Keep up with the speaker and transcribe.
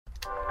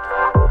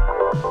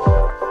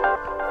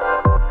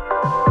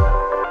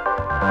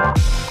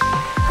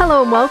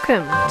Hello and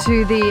welcome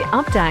to the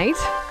update.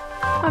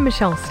 I'm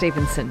Michelle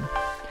Stevenson.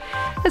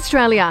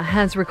 Australia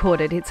has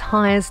recorded its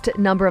highest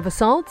number of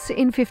assaults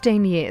in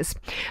 15 years.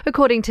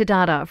 According to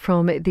data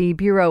from the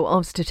Bureau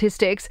of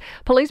Statistics,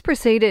 police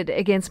proceeded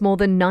against more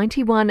than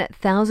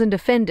 91,000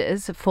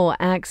 offenders for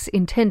acts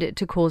intended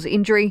to cause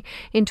injury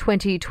in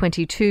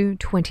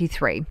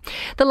 2022-23.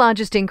 The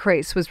largest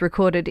increase was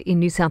recorded in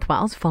New South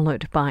Wales,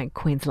 followed by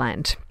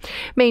Queensland.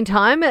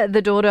 Meantime, the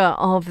daughter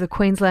of the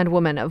Queensland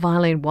woman,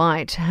 Violene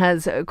White,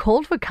 has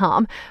called for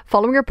calm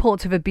following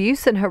reports of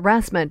abuse and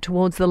harassment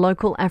towards the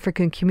local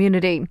African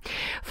community.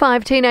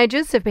 5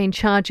 teenagers have been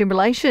charged in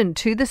relation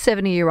to the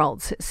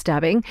 70-year-old's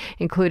stabbing,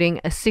 including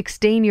a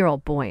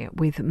 16-year-old boy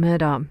with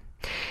murder.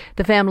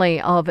 The family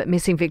of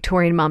missing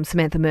Victorian mum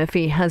Samantha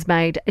Murphy has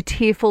made a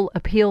tearful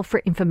appeal for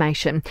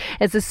information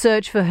as the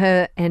search for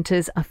her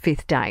enters a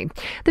 5th day.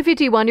 The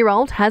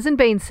 51-year-old hasn't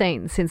been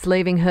seen since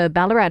leaving her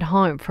Ballarat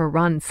home for a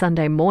run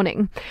Sunday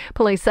morning.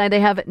 Police say they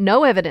have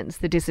no evidence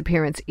the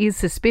disappearance is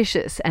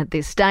suspicious at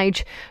this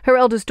stage. Her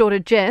eldest daughter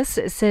Jess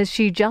says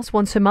she just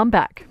wants her mum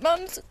back.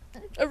 Mum's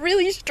a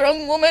really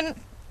strong woman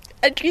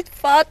and she's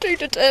far too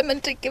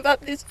determined to give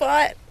up this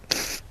fight.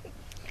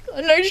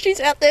 I know she's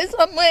out there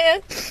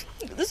somewhere,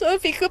 so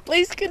if you could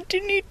please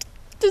continue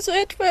to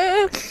search for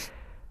her.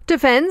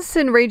 Defence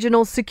and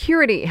regional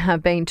security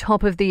have been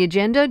top of the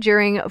agenda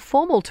during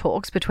formal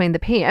talks between the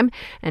PM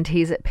and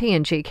his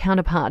PNG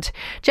counterpart.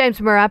 James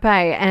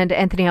Marape and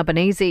Anthony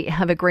Albanese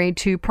have agreed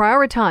to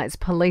prioritise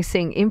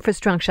policing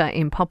infrastructure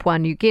in Papua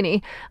New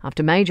Guinea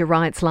after major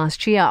riots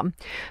last year.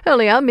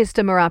 Earlier,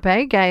 Mr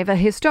Marape gave a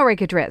historic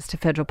address to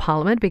federal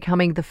parliament,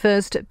 becoming the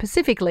first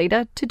Pacific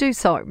leader to do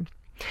so.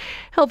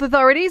 Health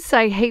authorities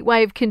say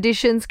heatwave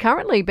conditions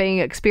currently being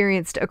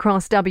experienced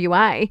across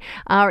WA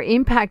are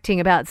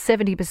impacting about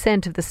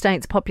 70% of the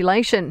state's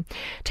population.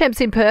 Temps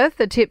in Perth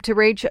are tipped to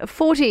reach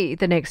 40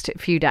 the next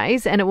few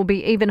days, and it will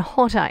be even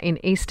hotter in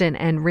eastern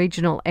and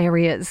regional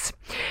areas.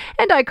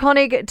 And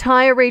iconic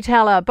tyre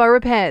retailer Beau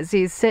Repairs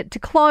is set to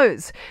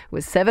close,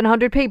 with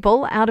 700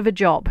 people out of a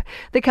job.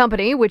 The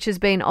company, which has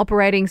been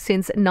operating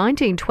since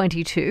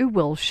 1922,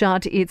 will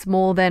shut its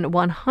more than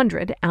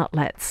 100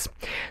 outlets.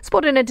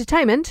 Sport and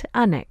entertainment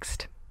are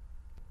next.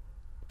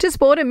 To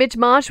sport, and Mitch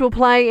Marsh will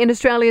play in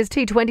Australia's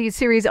T20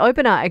 Series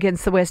opener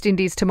against the West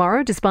Indies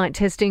tomorrow. Despite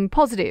testing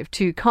positive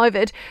to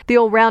COVID, the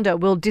all-rounder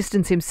will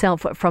distance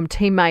himself from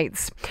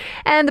teammates.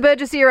 And the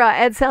Burgess era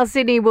at South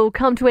Sydney will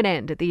come to an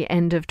end at the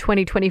end of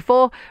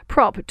 2024.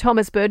 Prop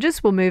Thomas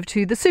Burgess will move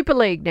to the Super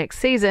League next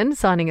season,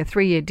 signing a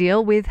 3-year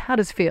deal with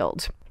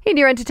Huddersfield. In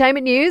your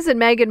entertainment news,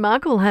 and Meghan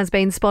Markle has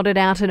been spotted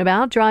out and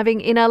about driving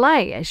in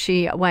LA as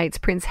she awaits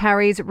Prince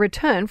Harry's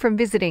return from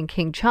visiting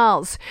King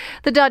Charles.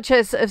 The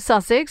Duchess of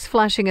Sussex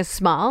flashing a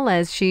smile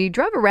as she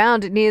drove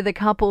around near the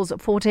couple's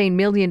 $14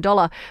 million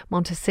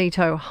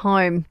Montecito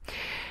home.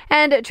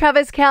 And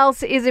Travis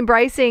Kelce is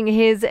embracing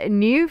his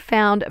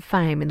newfound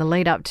fame in the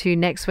lead up to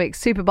next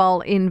week's Super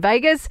Bowl in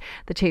Vegas.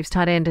 The Chiefs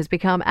tight end has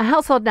become a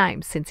household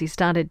name since he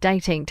started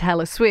dating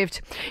Taylor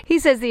Swift. He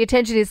says the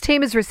attention his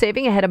team is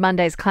receiving ahead of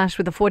Monday's clash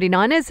with the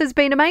 49ers has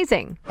been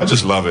amazing. I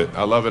just love it.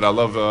 I love it. I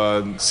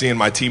love seeing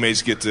my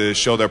teammates get to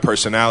show their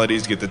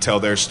personalities, get to tell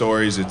their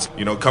stories. It's,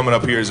 coming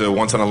up here is a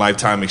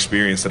once-in-a-lifetime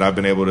experience that I've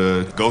been able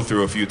to go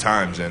through a few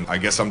times. And I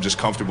guess I'm just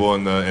comfortable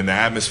in the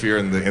atmosphere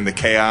and in the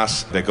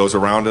chaos that goes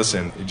around us,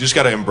 and you just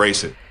got to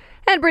embrace it.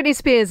 And Britney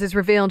Spears has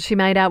revealed she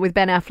made out with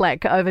Ben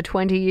Affleck over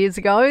 20 years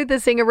ago. The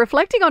singer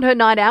reflecting on her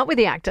night out with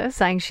the actor,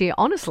 saying she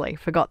honestly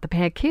forgot the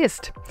pair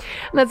kissed.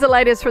 And that's the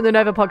latest from the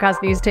Nova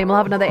Podcast News team. We'll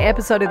have another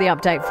episode of The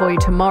Update for you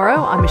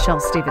tomorrow. I'm Michelle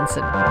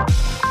Stevenson.